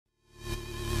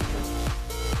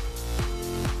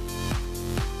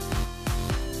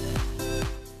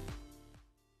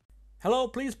Hello,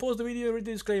 please pause the video, read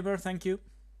the disclaimer, thank you.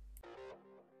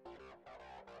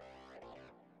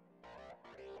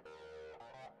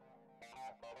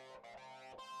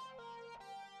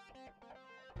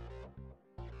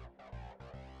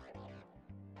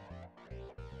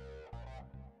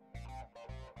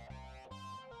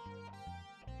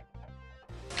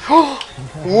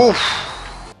 Oof.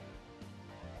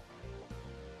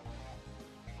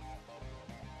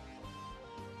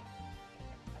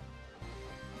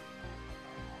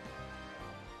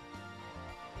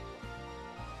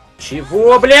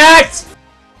 Чего, блять?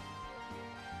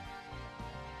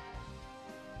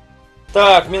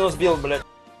 Так, минус билд, блять.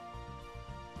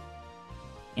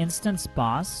 Instance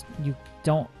boss, you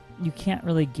can't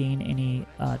really gain any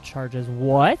charges.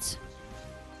 What?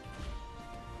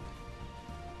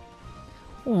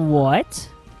 What?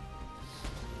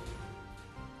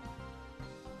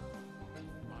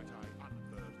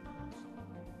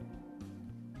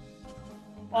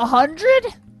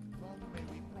 $100?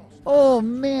 Oh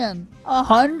man,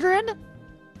 $100?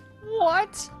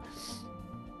 What?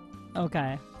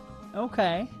 Okay.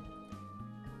 Okay.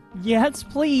 Yes,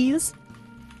 please.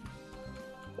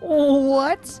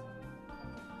 What?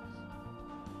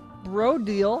 Bro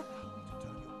deal.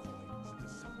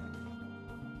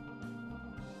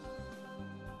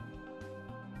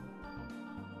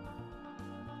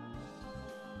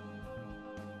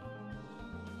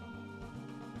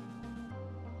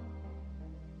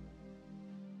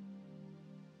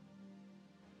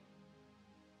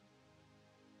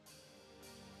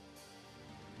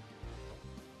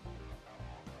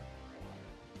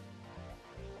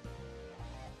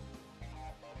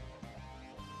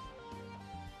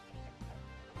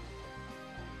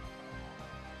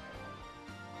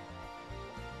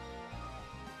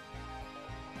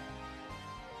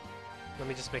 Let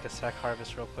me just make a sack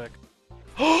harvest real quick.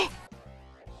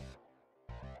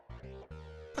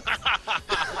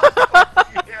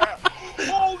 Yeah.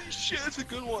 Holy shit, that's a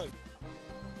good one.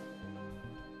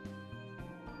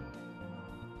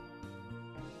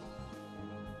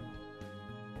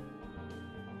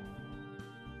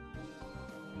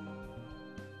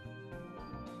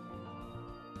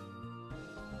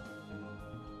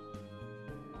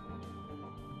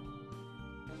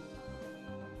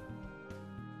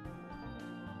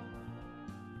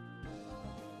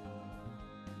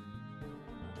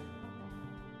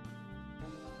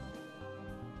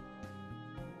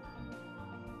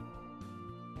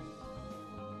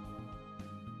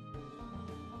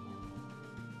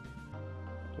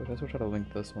 I wish I would have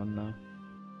linked this one now.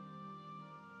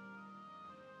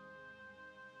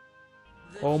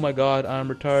 Oh my god, I'm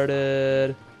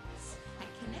retarded.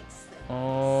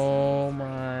 Oh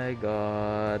my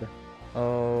god.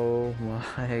 Oh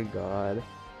my god.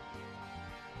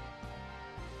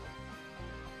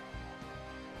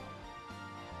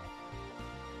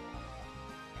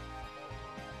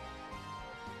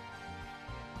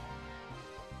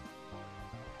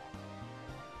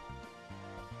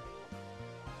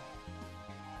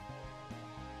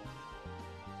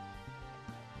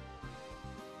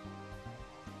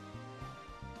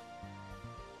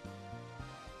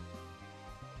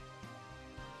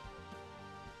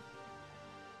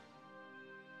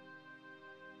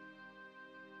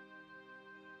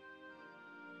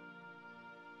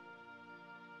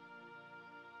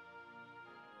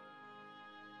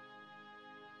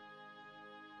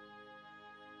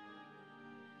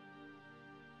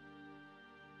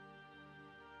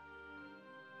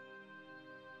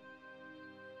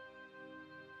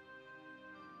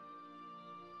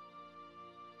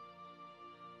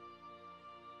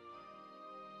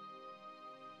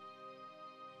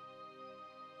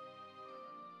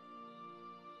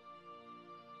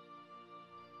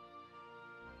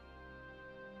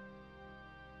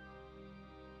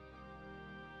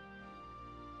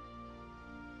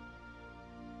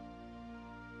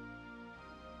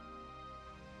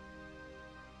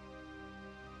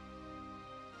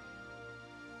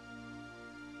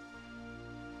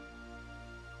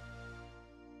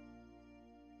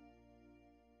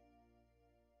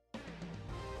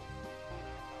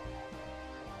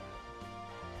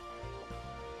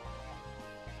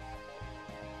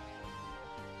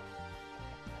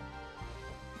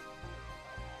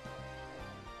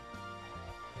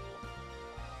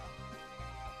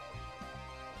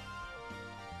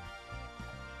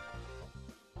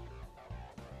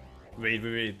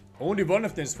 Wait. Only one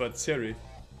of them is for Zeri.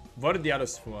 What are the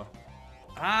others for?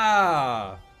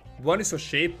 Ah! One is for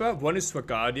Shaper, one is for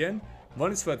Guardian,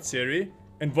 one is for Zeri,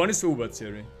 and one is for Uber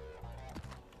Zeri.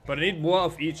 But I need more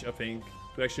of each, I think,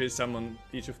 to actually summon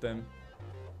each of them.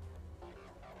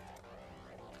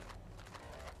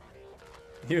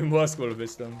 Even more scroll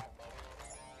wisdom.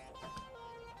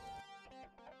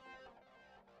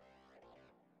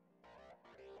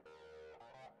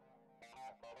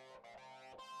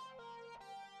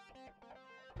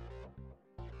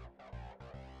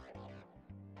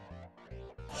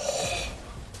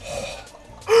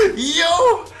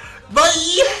 Yo! But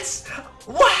yes!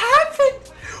 What happened?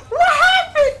 What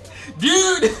happened?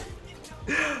 Dude!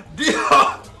 Dude!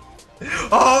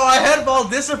 Oh, I had ball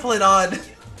discipline on!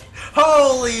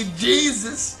 Holy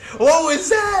Jesus! What was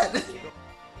that?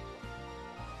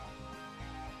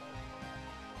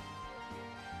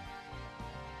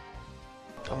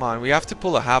 Come on, we have to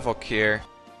pull a Havoc here.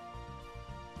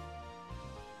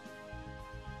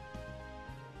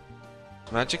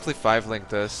 Magically 5-link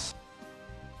this.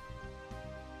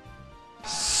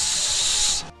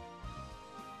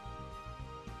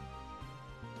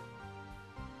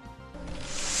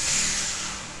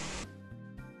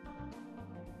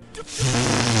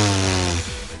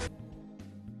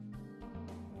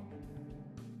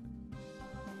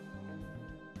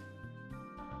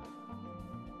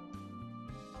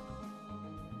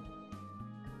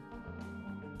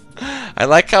 I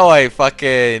like how I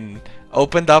fucking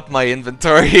opened up my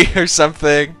inventory or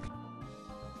something.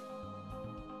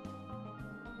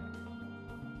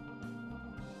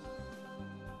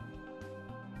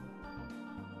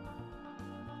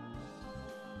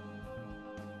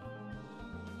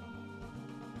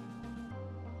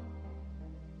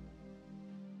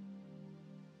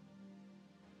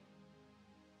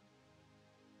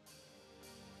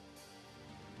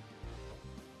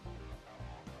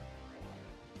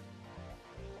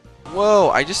 Whoa,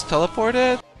 I just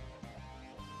teleported?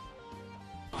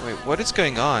 Wait, what is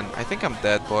going on? I think I'm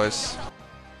dead, boys.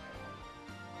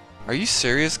 Are you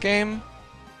serious, game?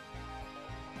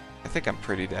 I think I'm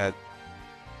pretty dead.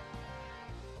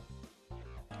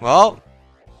 Well,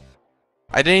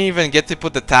 I didn't even get to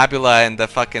put the tabula in the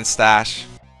fucking stash.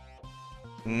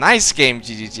 Nice game,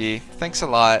 GGG. Thanks a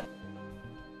lot.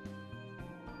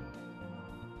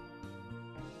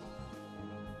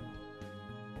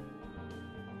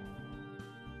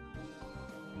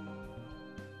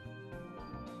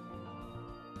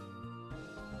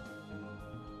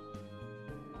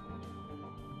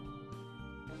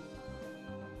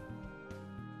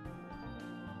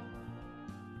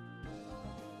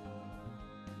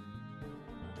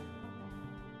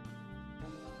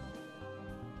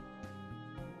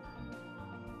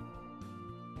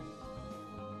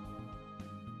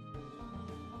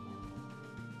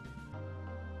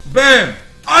 Bam!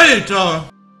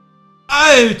 Alter!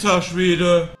 Alter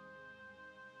Schwede!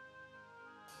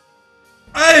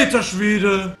 Alter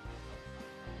Schwede!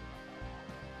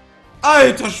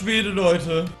 Alter Schwede,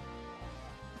 Leute!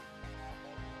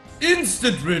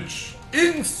 Instant rich!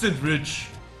 Instant rich!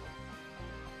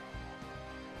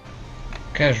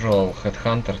 Casual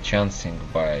headhunter chancing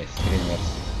by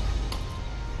streamers.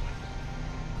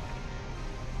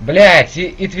 Блять,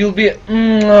 it will be...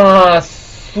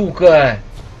 сука!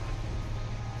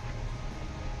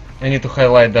 I need to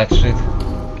highlight that shit.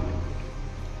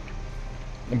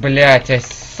 Блять, I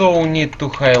so need to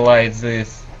highlight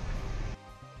this.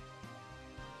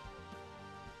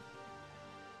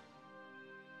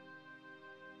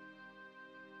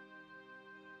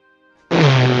 Oh,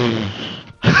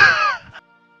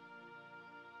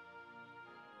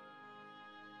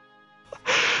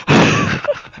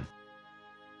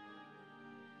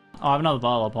 I have another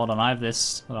bottle up. Hold on, I have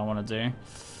this that I want to do.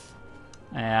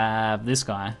 I have this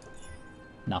guy.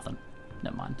 Nothing.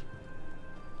 Never mind.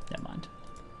 Never mind.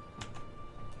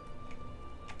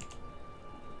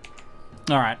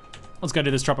 Alright. Let's go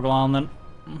do this tropical island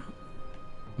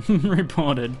then.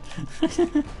 Reported.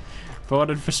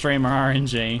 Reported for streamer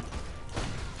RNG.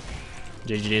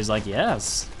 GG is like,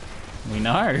 yes. We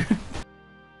know.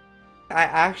 I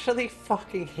actually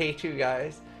fucking hate you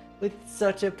guys with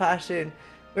such a passion.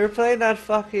 We were playing that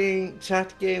fucking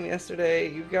chat game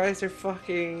yesterday. You guys are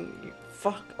fucking...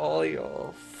 Fuck all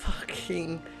y'all.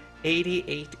 Fucking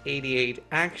 88.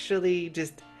 Actually,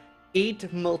 just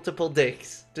eat multiple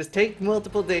dicks. Just take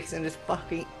multiple dicks and just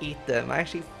fucking eat them. I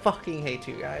actually fucking hate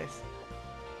you guys.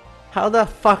 How the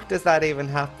fuck does that even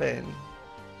happen?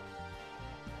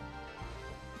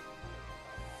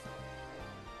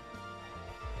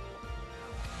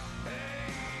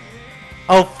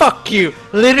 Oh, fuck you!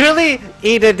 Literally,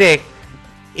 eat a dick.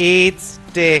 Eats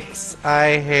dicks.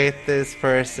 I hate this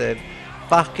person.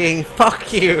 Fucking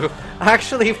fuck you.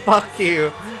 Actually, fuck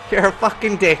you. You're a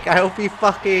fucking dick. I hope you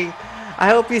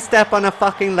step on a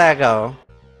fucking Lego.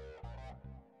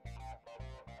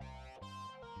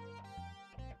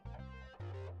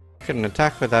 Couldn't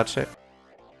attack with that shit.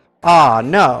 Aw,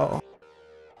 no.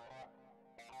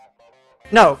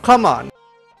 No, come on.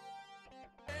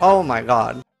 Oh my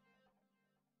god.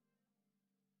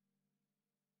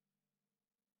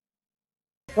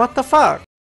 What the fuck?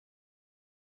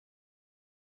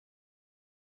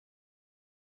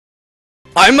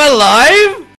 I'm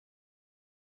alive?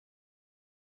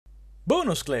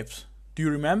 Bonus clips. Do you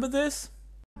remember this?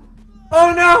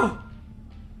 Oh no!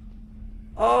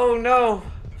 Oh no!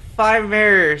 5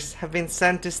 mirrors have been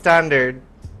sent to standard.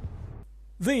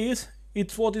 This,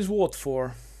 it's what is what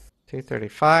for.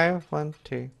 235, 1,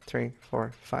 2, 3,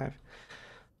 4, 5.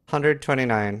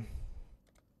 129.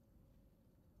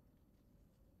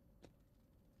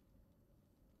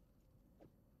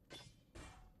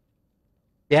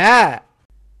 Yeah!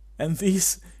 And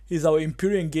this is how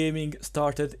Empyrean Gaming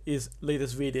started his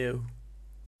latest video.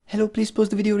 Hello, please pause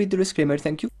the video, read the disclaimer,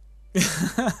 thank you.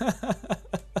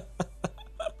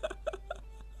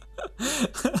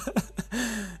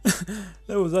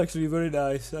 That was actually very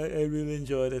nice. I really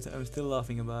enjoyed it. I'm still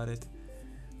laughing about it.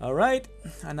 Alright,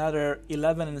 another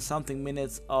 11 and something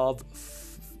minutes of,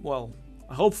 well,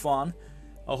 I hope fun.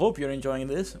 I hope you're enjoying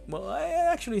this. Well, I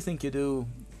actually think you do,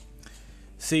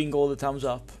 seeing all the thumbs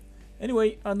up.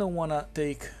 Anyway, I don't wanna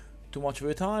take too much of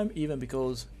your time, even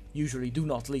because usually do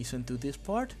not listen to this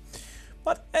part.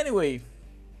 But anyway,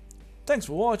 thanks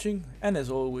for watching, and as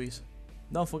always,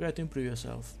 don't forget to improve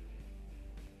yourself.